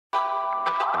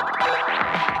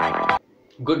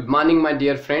Good morning, my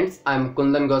dear friends. I'm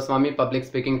Kundan Goswami, public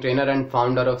speaking trainer and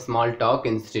founder of Small Talk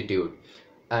Institute.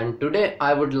 And today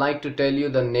I would like to tell you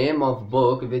the name of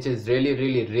book which is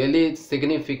really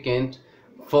significant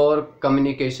for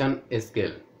communication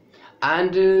skill.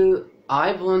 And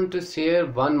I want to share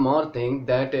one more thing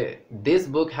that this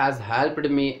book has helped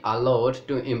me a lot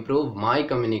to improve my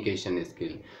communication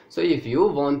skill. So if you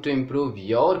want to improve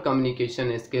your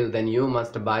communication skill, then you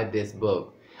must buy this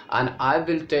book, and I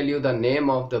will tell you the name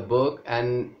of the book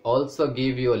and also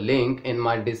give you a link in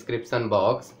my description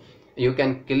box. You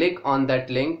can click on that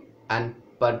link and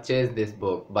purchase this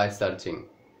book by searching.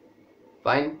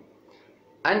 Fine.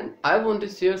 And I want to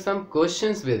share some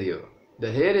questions with you.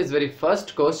 The here is very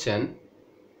first question,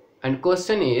 and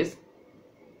question is,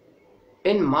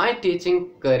 in my teaching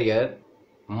career,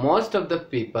 most of the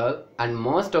people and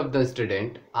most of the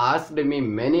student asked me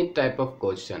many type of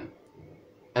question,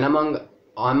 and among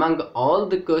all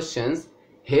the questions,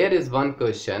 here is one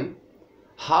question: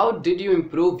 how did you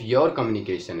improve your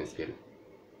communication skill?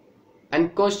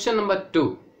 And question number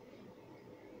 2: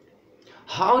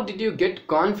 how did you get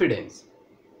confidence?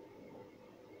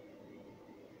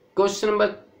 Question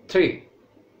number 3: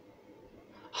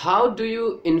 how do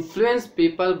you influence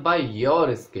people by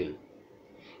your skill?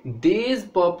 These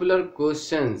popular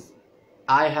questions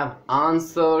I have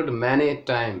answered many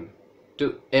times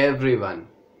to everyone,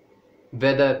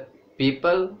 whether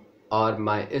people or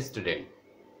my student.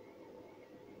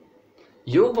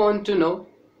 You want to know?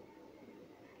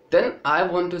 Then I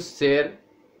want to share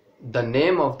the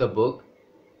name of the book.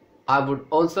 I would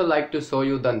also like to show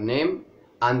you the name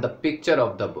and the picture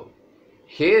of the book.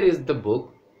 Here is the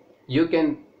book. You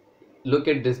can look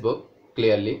at this book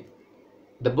clearly.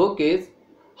 The book is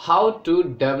How to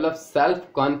Develop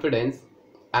Self-Confidence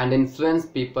and Influence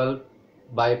People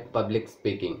by Public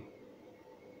Speaking.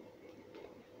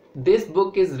 This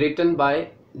book is written by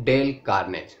Dale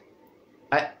Carnegie.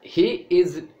 He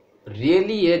is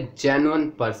really a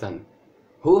genuine person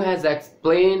who has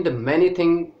explained many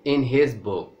things in his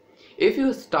book. If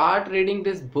you start reading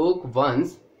this book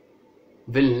once,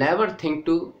 will never think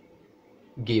to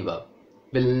give up,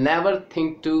 will never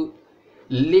think to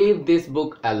leave this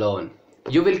book alone.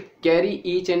 You will carry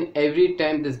each and every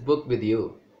time this book with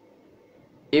you,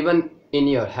 even in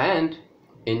your hand,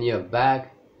 in your bag,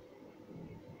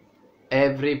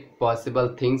 every possible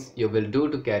things you will do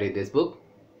to carry this book.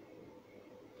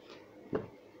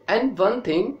 And one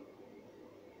thing,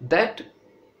 that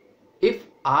if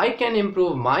I can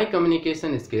improve my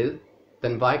communication skill,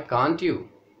 then why can't you?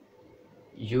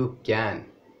 You can,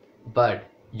 but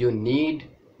you need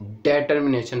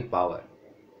determination power.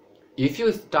 If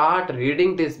you start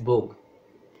reading this book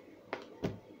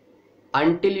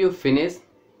until you finish,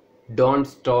 don't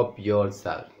stop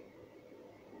yourself,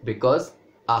 because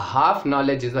a half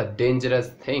knowledge is a dangerous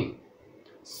thing.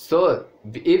 So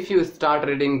if you start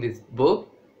reading this book,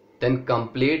 then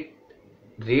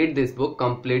read this book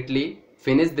completely,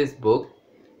 finish this book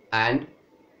and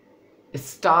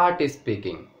start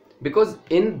speaking, because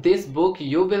in this book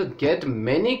you will get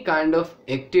many kind of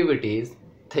activities,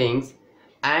 things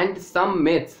and some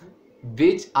myths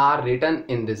which are written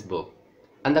in this book,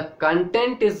 and the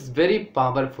content is very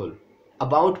powerful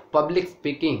about public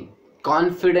speaking,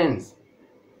 confidence,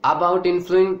 about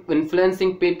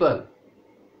influencing people.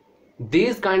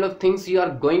 These kind of things you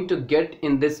are going to get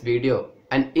in this video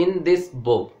and in this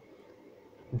book.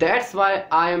 That's why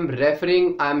I am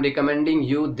recommending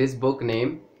you this book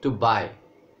name to buy,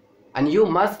 and you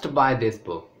must buy this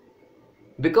book,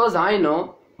 because I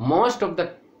know most of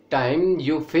the time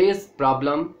you face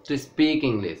problem to speak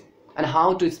English, and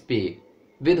how to speak,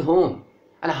 with whom,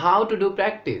 and how to do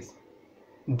practice.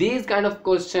 These kind of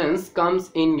questions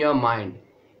comes in your mind.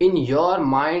 In your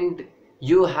mind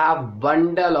you have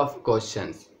bundle of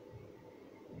questions,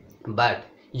 but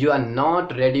you are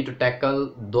not ready to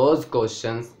tackle those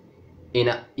questions in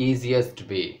a easiest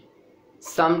way.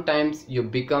 Sometimes you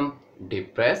become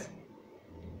depressed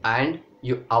and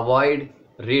you avoid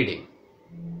reading.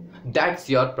 That's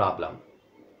your problem.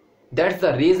 That's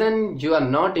the reason you are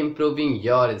not improving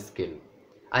your skill,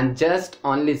 and just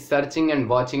only searching and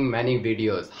watching many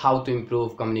videos how to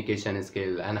improve communication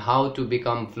skill and how to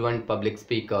become fluent public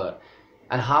speaker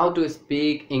and how to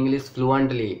speak English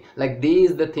fluently. Like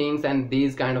these the things and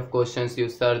these kind of questions you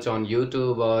search on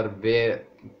YouTube or where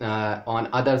on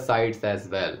other sites as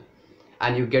well,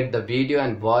 and you get the video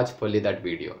and watch fully that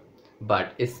video,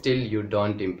 but still you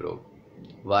don't improve.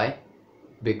 Why?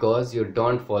 Because you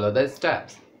don't follow the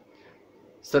steps.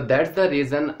 So that's the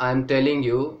reason I'm telling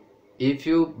you, if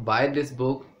you buy this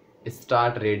book,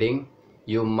 start reading,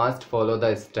 you must follow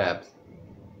the steps.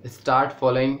 Start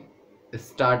following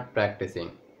start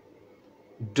practicing.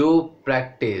 Do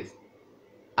practice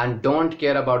and don't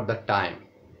care about the time,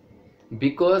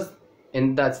 because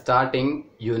in the starting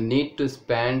you need to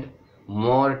spend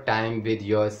more time with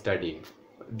your study,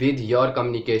 with your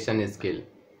communication skill.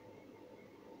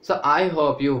 So I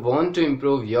hope you want to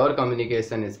improve your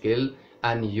communication skill,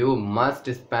 and you must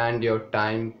spend your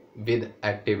time with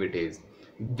activities,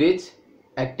 which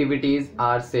activities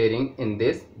are sharing in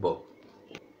this book.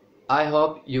 I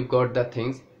hope you got the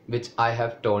things which I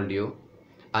have told you,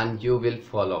 and you will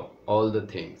follow all the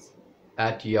things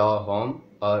at your home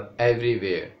or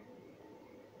everywhere.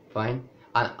 Fine.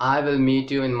 And I will meet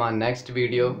you in my next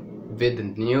video with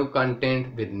new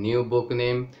content, with new book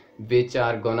name, which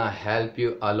are gonna help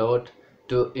you a lot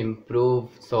to improve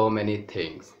so many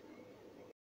things.